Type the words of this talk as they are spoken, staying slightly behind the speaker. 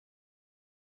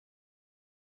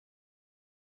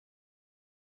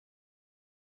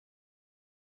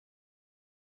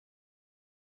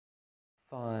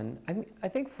Fun. I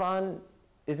think fun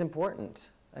is important.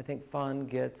 I think fun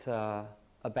gets a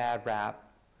bad rap.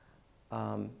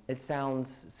 It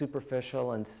sounds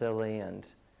superficial and silly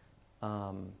and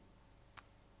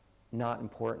not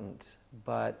important,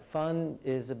 but fun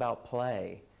is about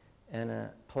play, and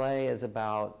play is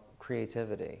about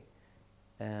creativity.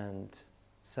 And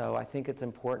so I think it's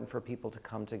important for people to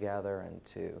come together and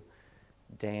to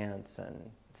dance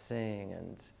and sing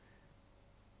and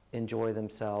enjoy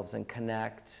themselves and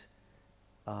connect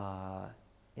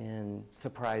in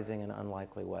surprising and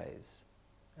unlikely ways.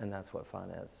 And that's what fun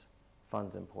is.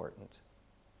 Fun's important.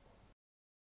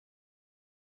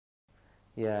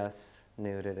 Yes,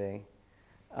 nudity.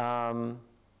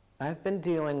 I've been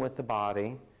dealing with the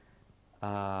body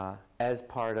as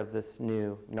part of this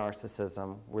new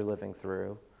narcissism we're living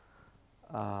through.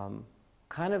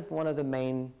 Kind of one of the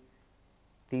main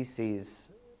theses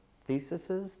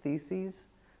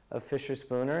of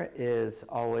Fisher-Spooner is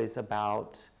always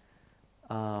about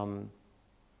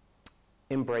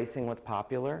embracing what's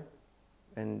popular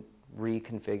and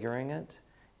reconfiguring it.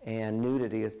 And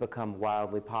nudity has become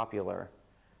wildly popular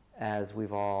as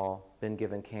we've all been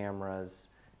given cameras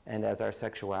and as our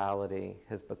sexuality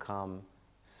has become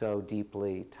so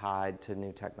deeply tied to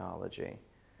new technology.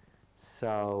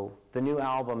 So the new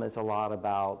album is a lot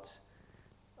about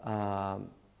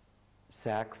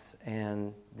sex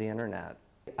and the internet.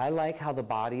 I like how the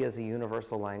body is a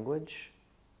universal language.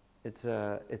 It's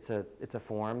a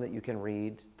form that you can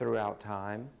read throughout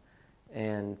time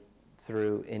and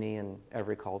through any and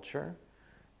every culture.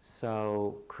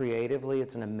 So creatively,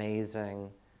 it's an amazing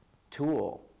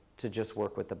tool to just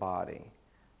work with the body.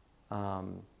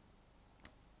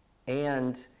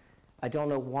 And I don't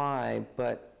know why,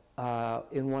 but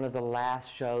in one of the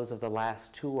last shows of the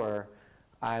last tour,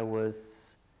 I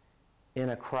was in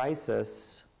a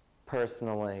crisis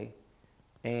personally,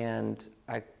 and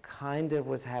I kind of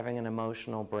was having an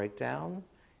emotional breakdown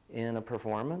in a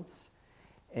performance.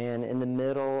 And in the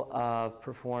middle of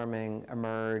performing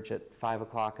Emerge at 5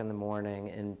 o'clock in the morning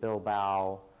in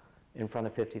Bilbao in front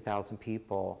of 50,000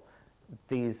 people,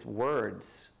 these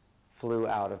words flew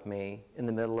out of me in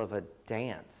the middle of a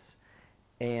dance.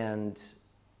 And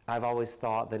I've always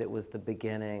thought that it was the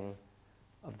beginning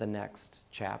of the next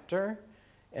chapter.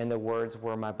 And the words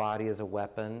were, my body is a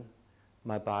weapon,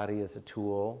 my body is a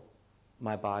tool,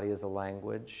 my body is a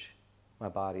language, my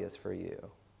body is for you.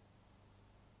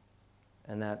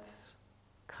 And that's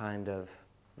kind of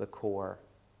the core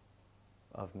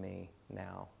of me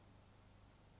now.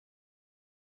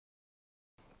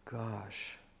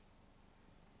 Gosh.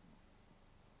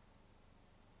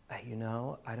 You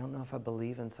know, I don't know if I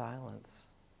believe in silence.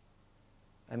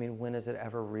 I mean, when is it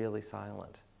ever really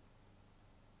silent?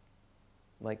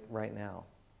 Like right now.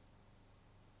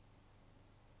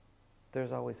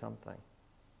 There's always something.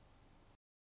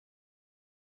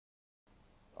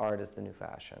 Art is the new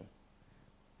fashion.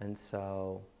 And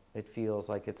so it feels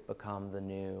like it's become the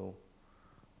new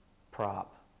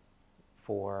prop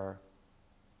for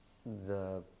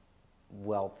the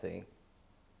wealthy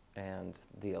and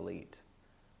the elite.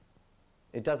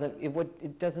 It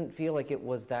doesn't feel like it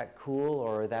was that cool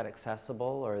or that accessible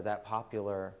or that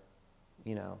popular,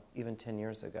 you know, even 10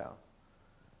 years ago.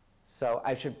 So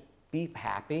I should be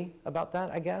happy about that,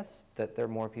 I guess, that there are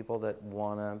more people that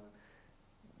want to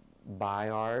buy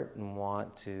art and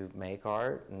want to make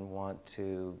art and want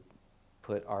to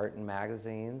put art in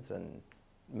magazines and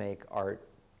make art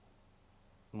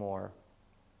more,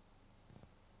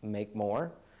 make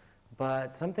more.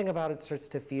 But something about it starts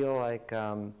to feel like,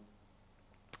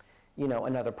 you know,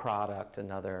 another product,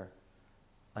 another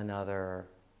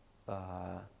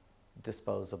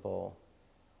disposable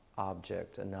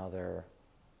object, another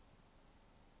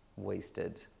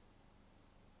wasted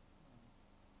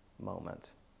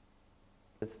moment.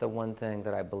 It's the one thing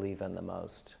that I believe in the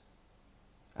most,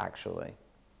 actually.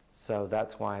 So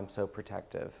that's why I'm so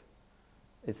protective.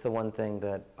 It's the one thing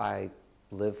that I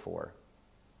live for.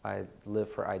 I live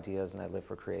for ideas and I live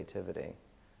for creativity.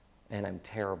 And I'm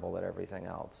terrible at everything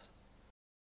else.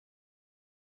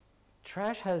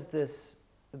 Trash has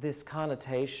this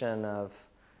connotation of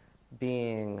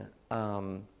being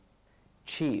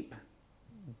cheap,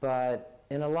 but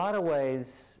in a lot of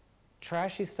ways,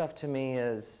 trashy stuff to me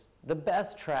is, the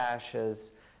best trash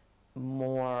is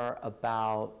more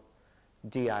about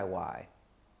DIY,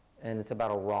 and it's about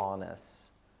a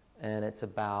rawness, and it's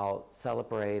about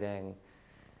celebrating,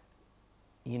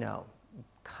 you know,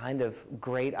 kind of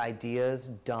great ideas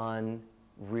done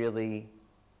really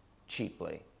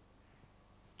cheaply.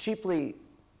 Cheaply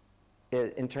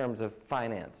in terms of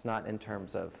finance, not in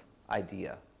terms of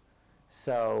idea.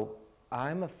 So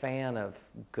I'm a fan of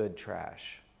good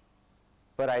trash,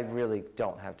 but I really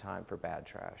don't have time for bad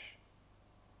trash.